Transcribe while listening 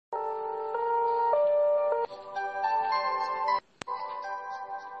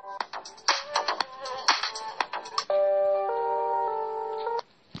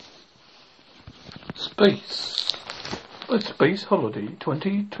Space. A space holiday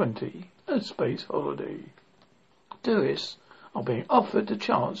 2020. A space holiday. Tourists are being offered the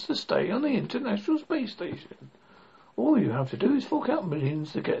chance to stay on the International Space Station. All you have to do is fork out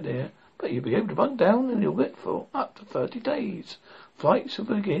millions to get there, but you'll be able to bunk down in orbit for up to 30 days. Flights will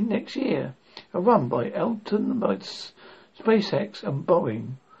begin next year, are run by Elton by SpaceX and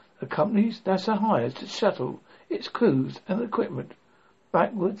Boeing. The companies NASA hires to shuttle its crews and equipment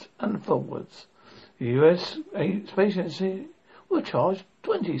backwards and forwards. The U.S. Space Agency will charge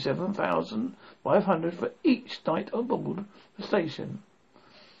 $27,500 for each night aboard the station.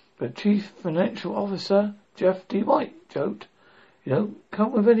 But Chief Financial Officer Jeff D. White joked, "You don't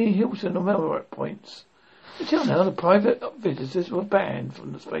come with any Hilton or Melrose points." Until now, the private visitors were banned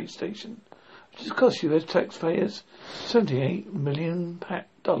from the space station, which has cost U.S. taxpayers $78 million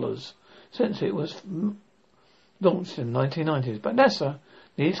since it was launched in the 1990s. But NASA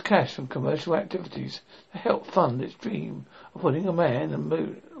needs cash from commercial activities to help fund its dream of putting a man and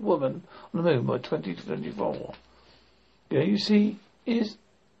woman on the moon by 2024. The agency is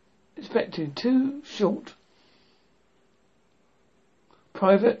expecting 2 short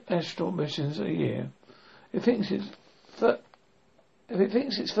private astronaut missions a year. It thinks its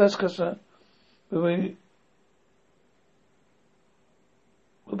first customer will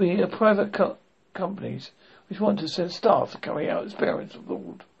be a private companies which want to send staff to carry out experiments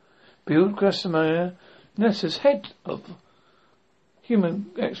aboard. Bill Grasmeyer, NASA's head of human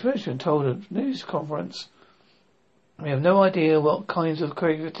exploration, told a news conference, "We have no idea what kinds of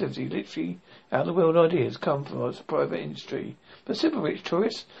creativity, literally out-of-the-world ideas come from our private industry, but super rich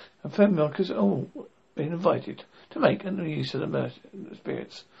tourists and filmmakers have all been invited to make use of the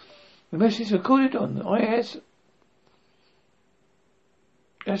spirits." The message recorded on the ISS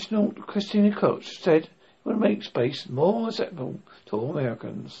astronaut Christina Koch said it would make space more acceptable to all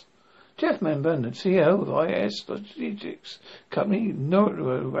Americans. Jeff Member and the CEO of ISS Strategics company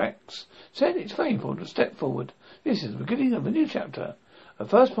Neurorax said it's very important to step forward. This is the beginning of a new chapter. The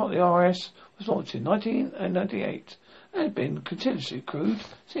first part of the ISS was launched in 1998 and has been continuously crewed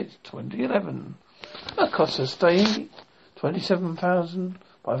since 2011. That costs a stay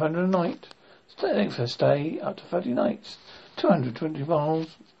 $27,500 a night. Length of stay up to 30 nights. 220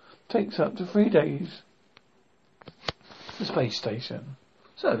 miles. Takes up to 3 days. The space station.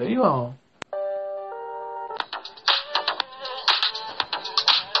 So there you are.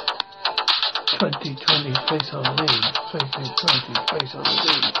 '2020 Space Holiday. 2020 Space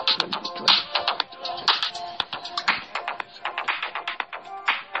Holiday. 2020.